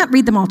 Well, I can't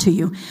read them all to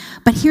you,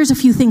 but here's a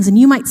few things,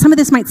 and some of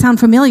this might sound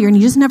familiar, and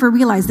you just never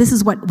realize this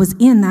is what was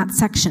in that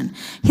section.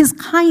 His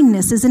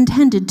kindness is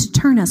intended to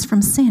turn us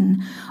from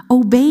sin.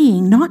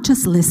 Obeying, not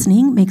just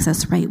listening, makes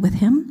us right with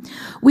him.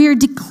 We are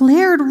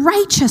declared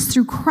righteous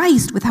through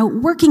Christ without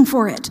working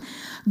for it.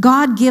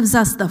 God gives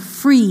us the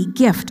free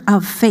gift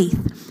of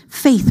faith.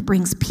 Faith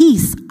brings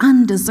peace,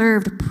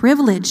 undeserved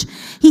privilege.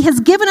 He has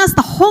given us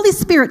the Holy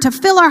Spirit to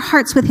fill our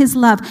hearts with his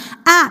love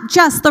at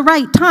just the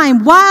right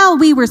time. While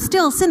we were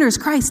still sinners,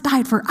 Christ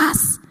died for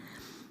us.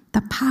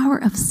 The power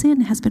of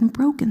sin has been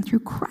broken through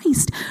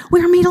Christ.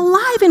 We are made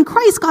alive in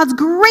Christ. God's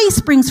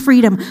grace brings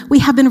freedom. We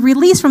have been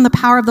released from the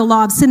power of the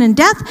law of sin and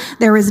death.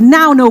 There is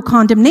now no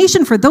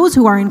condemnation for those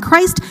who are in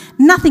Christ.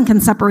 Nothing can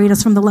separate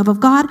us from the love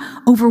of God.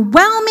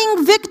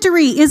 Overwhelming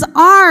victory is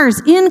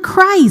ours in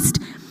Christ.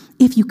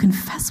 If you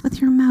confess with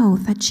your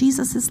mouth that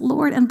Jesus is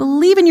Lord and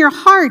believe in your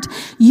heart,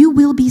 you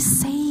will be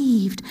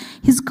saved.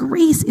 His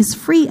grace is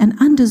free and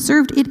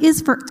undeserved. It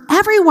is for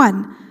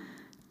everyone.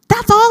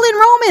 That's all in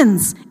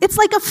Romans. It's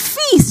like a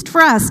feast for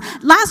us.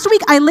 Last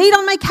week, I laid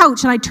on my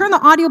couch and I turned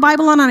the audio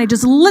Bible on and I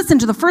just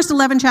listened to the first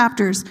 11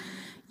 chapters.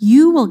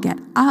 You will get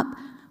up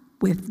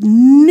with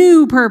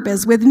new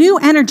purpose, with new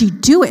energy.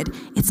 Do it.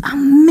 It's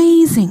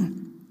amazing.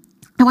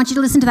 I want you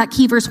to listen to that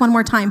key verse one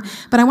more time,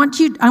 but I want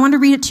to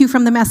read it to you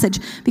from the Message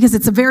because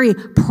it's a very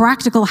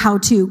practical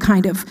how-to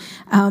kind of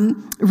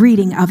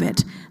reading of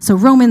it. So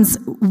Romans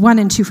 1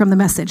 and 2 from the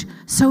Message.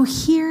 So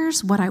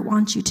here's what I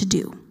want you to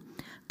do.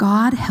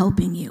 God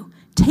helping you.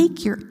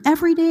 Take your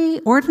everyday,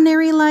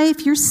 ordinary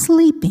life, your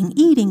sleeping,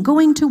 eating,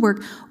 going to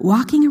work,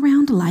 walking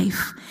around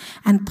life,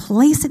 and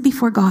place it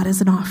before God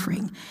as an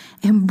offering.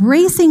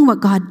 Embracing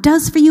what God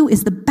does for you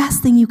is the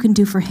best thing you can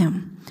do for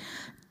him.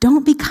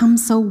 Don't become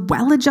so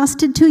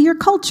well-adjusted to your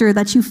culture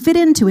that you fit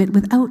into it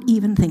without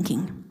even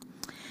thinking.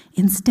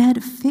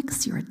 Instead,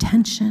 fix your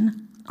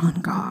attention on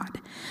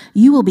God.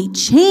 You will be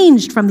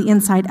changed from the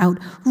inside out.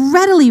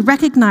 Readily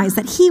recognize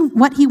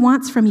what he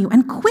wants from you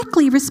and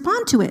quickly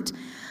respond to it.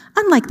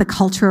 Unlike the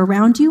culture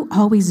around you,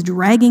 always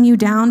dragging you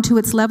down to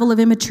its level of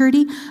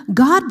immaturity,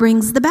 God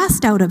brings the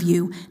best out of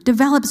you,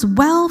 develops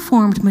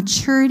well-formed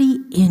maturity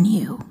in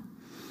you.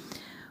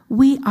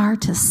 We are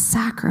to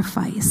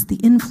sacrifice the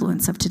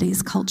influence of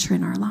today's culture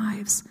in our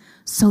lives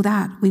so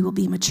that we will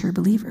be mature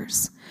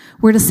believers.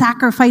 We're to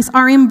sacrifice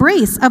our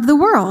embrace of the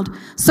world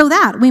so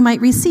that we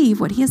might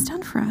receive what he has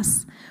done for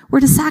us.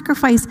 We're to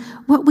sacrifice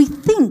what we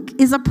think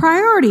is a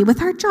priority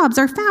with our jobs,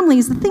 our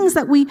families, the things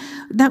that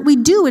we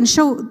do and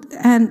show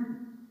and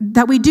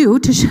that we do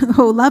to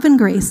show love and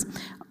grace.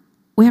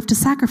 We have to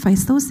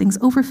sacrifice those things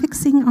over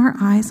fixing our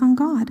eyes on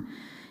God.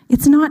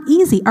 It's not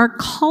easy. Our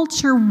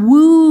culture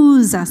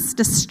woos us,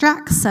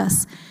 distracts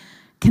us,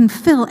 can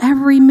fill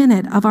every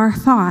minute of our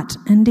thought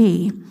and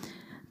day.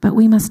 But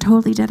we must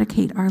totally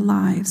dedicate our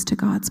lives to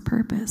God's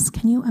purpose.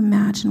 Can you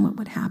imagine what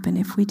would happen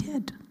if we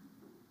did?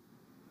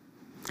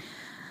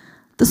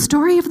 The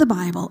story of the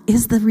Bible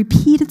is the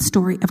repeated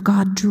story of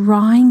God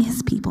drawing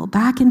his people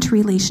back into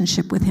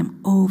relationship with him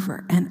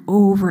over and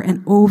over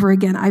and over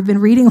again. I've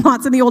been reading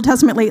lots in the Old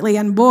Testament lately,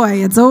 and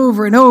boy, it's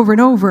over and over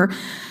and over.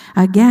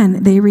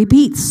 Again, they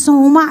repeat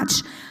so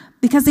much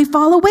because they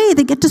fall away,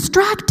 they get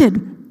distracted.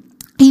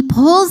 He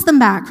pulls them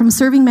back from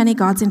serving many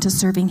gods into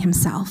serving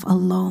himself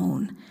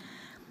alone.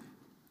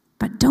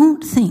 But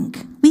don't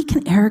think, we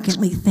can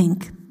arrogantly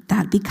think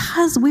that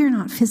because we're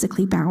not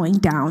physically bowing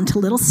down to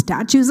little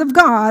statues of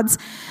gods,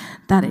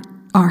 that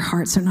our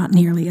hearts are not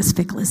nearly as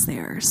fickle as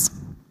theirs.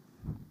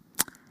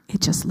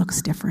 It just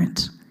looks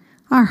different.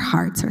 Our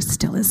hearts are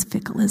still as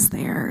fickle as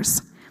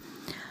theirs.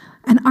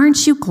 And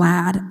aren't you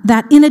glad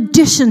that in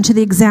addition to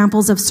the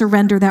examples of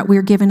surrender that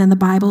we're given in the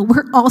Bible,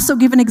 we're also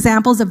given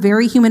examples of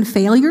very human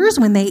failures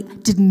when they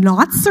did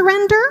not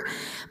surrender,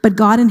 but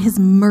God in his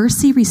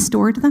mercy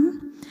restored them?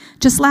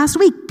 Just last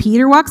week,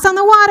 Peter walks on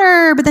the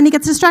water, but then he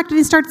gets distracted and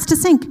he starts to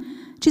sink.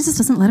 Jesus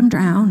doesn't let him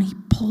drown. He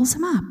pulls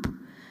him up.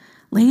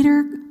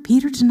 Later,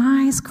 Peter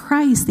denies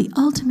Christ, the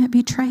ultimate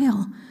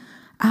betrayal.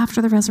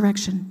 After the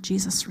resurrection,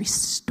 Jesus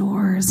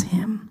restores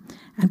him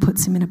and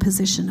puts him in a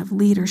position of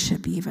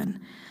leadership even.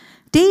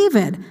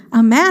 David,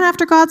 a man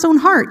after God's own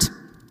heart.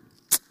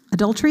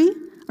 Adultery,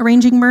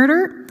 arranging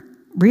murder,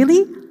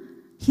 really?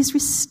 He's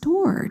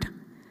restored.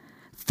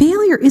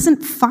 Failure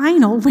isn't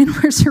final when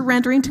we're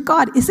surrendering to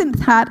God.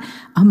 Isn't that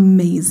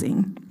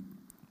amazing?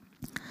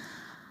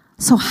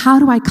 So how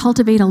do I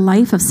cultivate a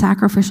life of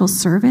sacrificial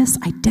service?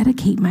 I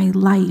dedicate my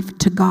life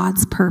to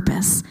God's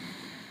purpose.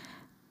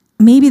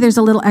 Maybe there's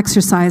a little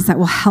exercise that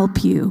will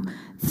help you.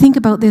 Think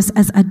about this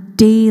as a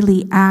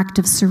daily act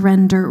of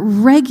surrender,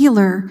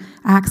 regular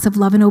acts of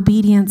love and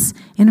obedience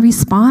in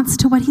response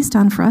to what he's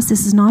done for us.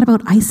 This is not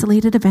about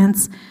isolated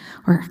events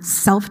or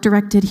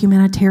self-directed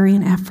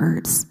humanitarian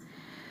efforts.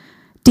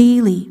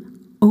 Daily,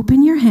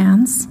 open your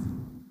hands,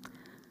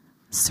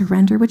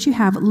 surrender what you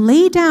have,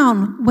 lay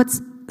down what's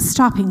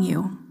stopping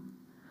you,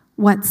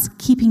 what's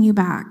keeping you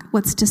back,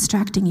 what's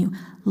distracting you.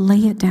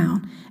 Lay it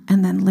down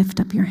and then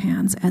lift up your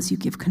hands as you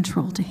give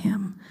control to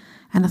him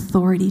and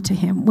authority to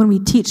him. When we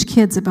teach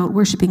kids about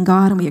worshiping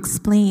God and we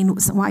explain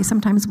why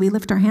sometimes we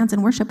lift our hands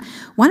in worship,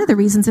 one of the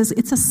reasons is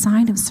it's a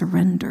sign of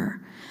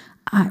surrender.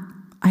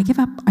 I give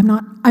up. I'm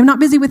not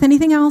busy with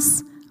anything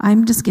else.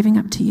 I'm just giving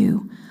up to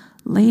you.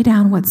 Lay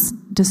down what's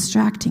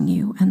distracting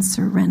you and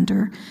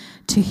surrender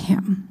to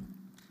him.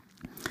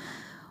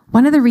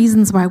 One of the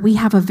reasons why we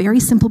have a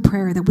very simple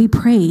prayer that we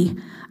pray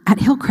at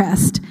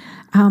Hillcrest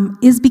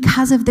is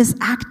because of this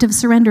act of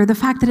surrender, the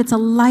fact that it's a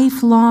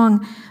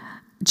lifelong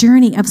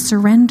journey of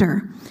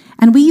surrender.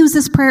 And we use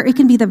this prayer, it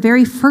can be the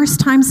very first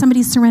time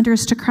somebody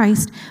surrenders to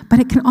Christ, but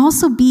it can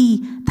also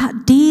be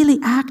that daily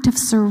act of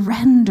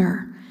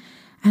surrender.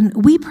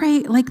 And we pray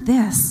like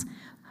this: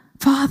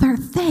 Father,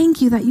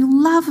 thank you that you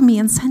love me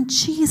and sent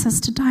Jesus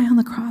to die on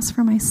the cross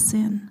for my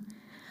sin.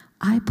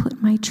 I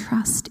put my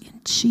trust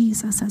in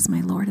Jesus as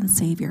my Lord and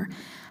Savior.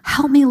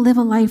 Help me live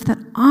a life that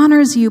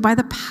honors you by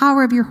the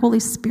power of your Holy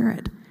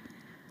Spirit.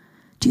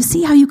 Do you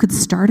see how you could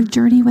start a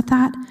journey with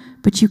that,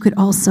 but you could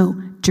also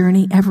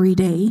journey every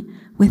day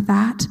with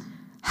that?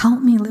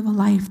 Help me live a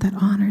life that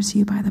honors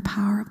you by the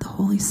power of the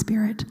Holy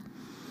Spirit.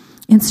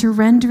 In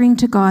surrendering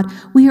to God,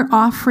 we are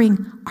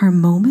offering our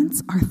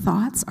moments, our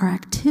thoughts, our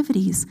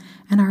activities,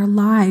 and our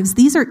lives.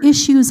 These are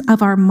issues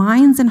of our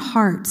minds and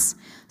hearts,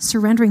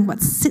 surrendering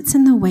what sits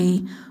in the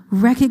way,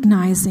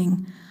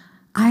 recognizing,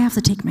 I have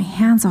to take my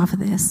hands off of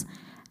this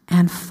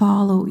and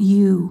follow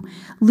you.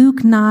 Luke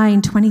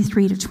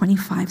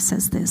 9:23-25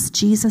 says this.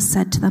 Jesus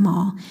said to them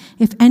all,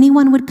 if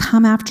anyone would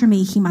come after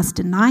me, he must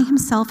deny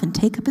himself and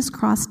take up his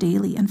cross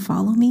daily and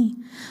follow me.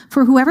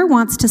 For whoever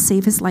wants to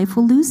save his life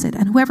will lose it,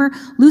 and whoever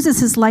loses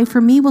his life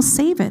for me will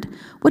save it.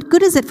 What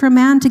good is it for a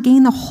man to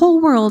gain the whole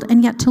world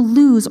and yet to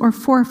lose or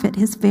forfeit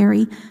his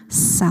very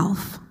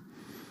self?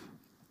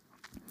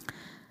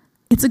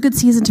 It's a good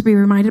season to be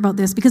reminded about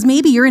this, because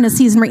maybe you're in a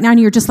season right now and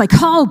you're just like,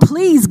 oh,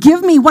 please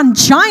give me one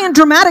giant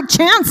dramatic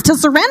chance to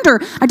surrender.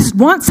 I just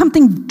want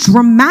something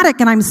dramatic,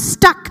 and I'm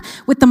stuck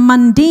with the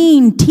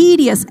mundane,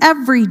 tedious,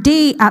 every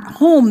day at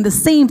home, the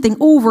same thing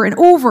over and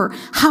over.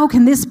 How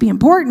can this be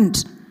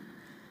important?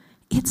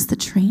 It's the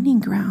training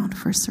ground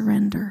for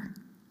surrender.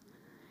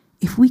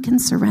 If we can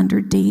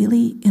surrender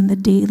daily in the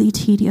daily,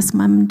 tedious,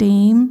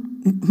 mundaneness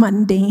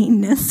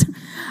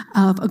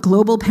of a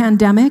global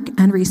pandemic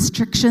and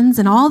restrictions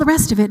and all the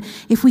rest of it,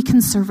 if we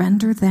can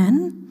surrender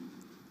then,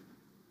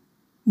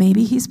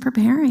 maybe he's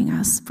preparing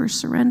us for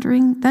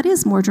surrendering that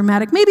is more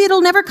dramatic. Maybe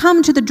it'll never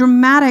come to the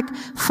dramatic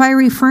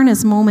fiery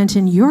furnace moment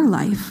in your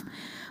life,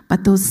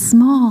 but those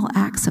small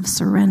acts of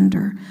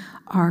surrender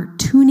are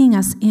tuning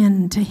us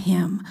in to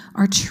him,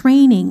 are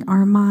training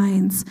our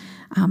minds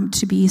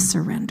to be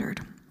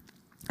surrendered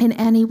in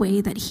any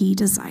way that he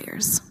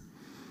desires.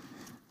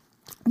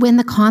 When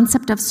the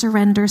concept of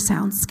surrender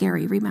sounds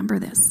scary, remember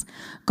this.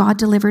 God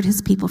delivered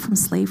his people from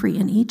slavery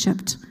in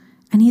Egypt,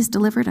 and he's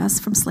delivered us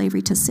from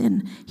slavery to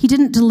sin. He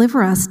didn't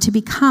deliver us to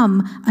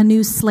become a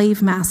new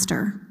slave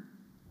master.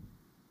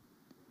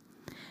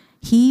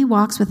 He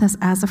walks with us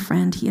as a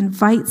friend. He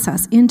invites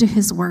us into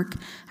his work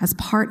as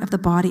part of the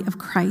body of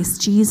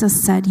Christ.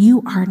 Jesus said,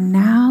 you are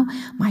now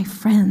my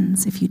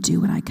friends if you do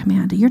what I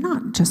command. You're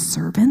not just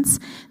servants.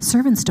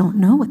 Servants don't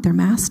know what their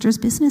master's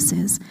business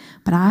is,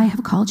 but I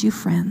have called you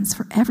friends.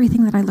 For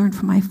everything that I learned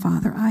from my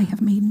Father, I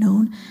have made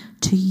known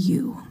to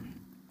you.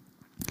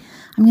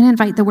 I'm going to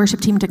invite the worship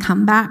team to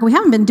come back. We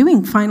haven't been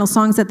doing final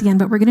songs at the end,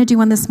 but we're going to do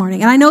one this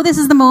morning. And I know this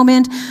is the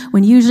moment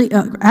when usually,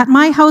 at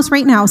my house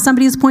right now,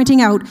 somebody is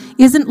pointing out,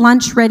 isn't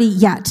lunch ready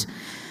yet?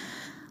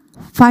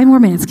 5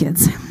 more minutes,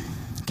 kids.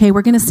 Okay,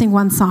 we're going to sing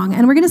one song.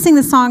 And we're going to sing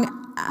this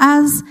song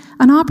as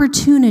an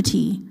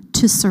opportunity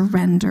to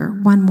surrender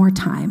one more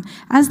time.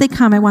 As they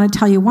come, I want to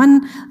tell you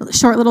one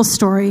short little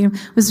story. I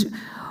was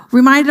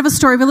reminded of a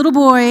story of a little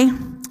boy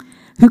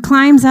who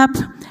climbs up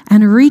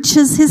and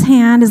reaches his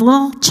hand, his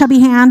little chubby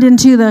hand,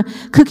 into the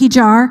cookie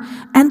jar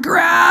and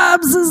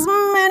grabs as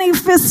many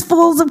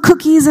fistfuls of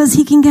cookies as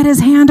he can get his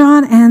hand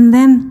on, and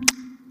then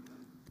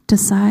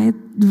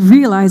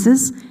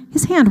realizes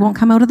his hand won't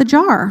come out of the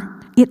jar.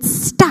 It's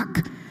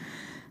stuck.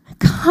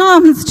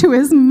 Comes to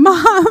his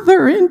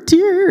mother in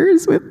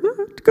tears with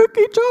the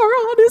cookie jar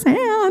on his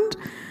hand.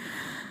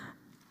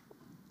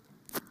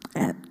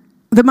 And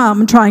the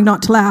mom, trying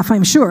not to laugh,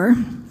 I'm sure,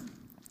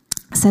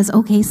 says,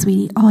 okay,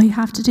 sweetie, all you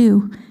have to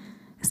do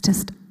is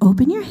just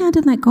open your hand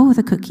and let go of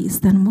the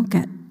cookies. Then we'll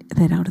get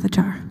that out of the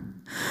jar.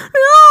 No,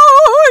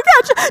 I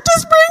can't.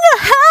 Just bring a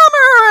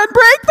hammer and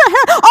break the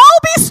hand.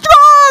 I'll be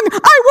strong.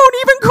 I won't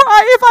even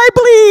cry if I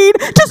bleed.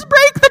 Just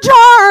break the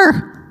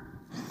jar.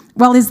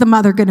 Well, is the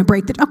mother going to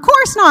break the jar? Of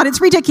course not.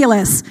 It's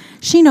ridiculous.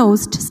 She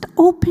knows. Just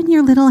open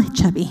your little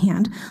chubby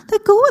hand.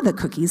 Let go of the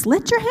cookies.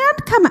 Let your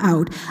hand come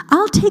out.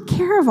 I'll take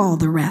care of all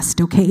the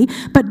rest, okay?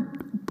 But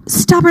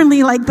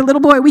stubbornly, like the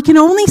little boy, we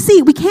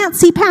can't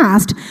see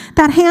past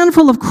that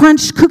handful of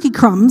crunched cookie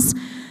crumbs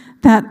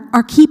that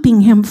are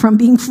keeping him from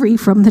being free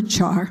from the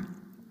jar.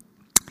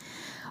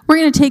 We're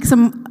going to take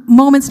some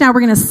moments now.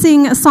 We're going to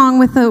sing a song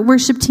with the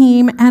worship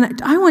team,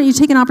 and I want you to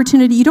take an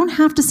opportunity. You don't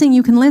have to sing.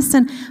 You can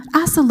listen.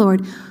 Ask the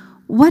Lord,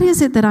 what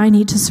is it that I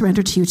need to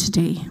surrender to you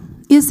today?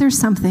 Is there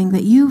something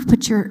that you've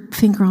put your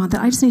finger on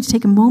that I just need to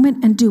take a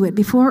moment and do it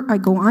before I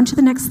go on to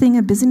the next thing,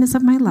 a busyness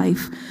of my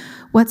life?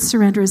 What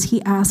surrender is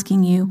he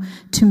asking you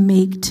to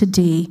make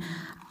today?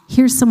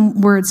 Here's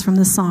some words from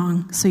the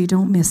song so you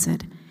don't miss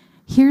it.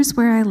 Here's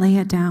where I lay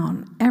it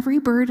down. Every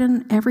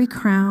burden, every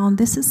crown,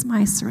 this is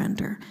my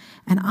surrender.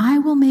 And I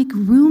will make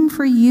room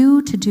for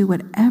you to do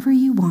whatever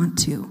you want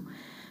to.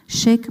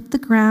 Shake up the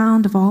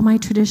ground of all my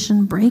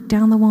tradition. Break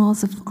down the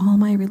walls of all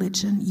my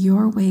religion.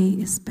 Your way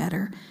is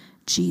better,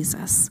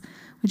 Jesus.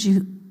 Would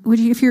you,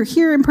 if you're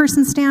here in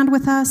person, stand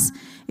with us.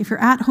 If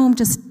you're at home,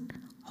 just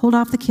hold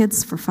off the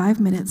kids for 5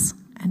 minutes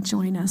and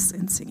join us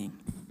in singing.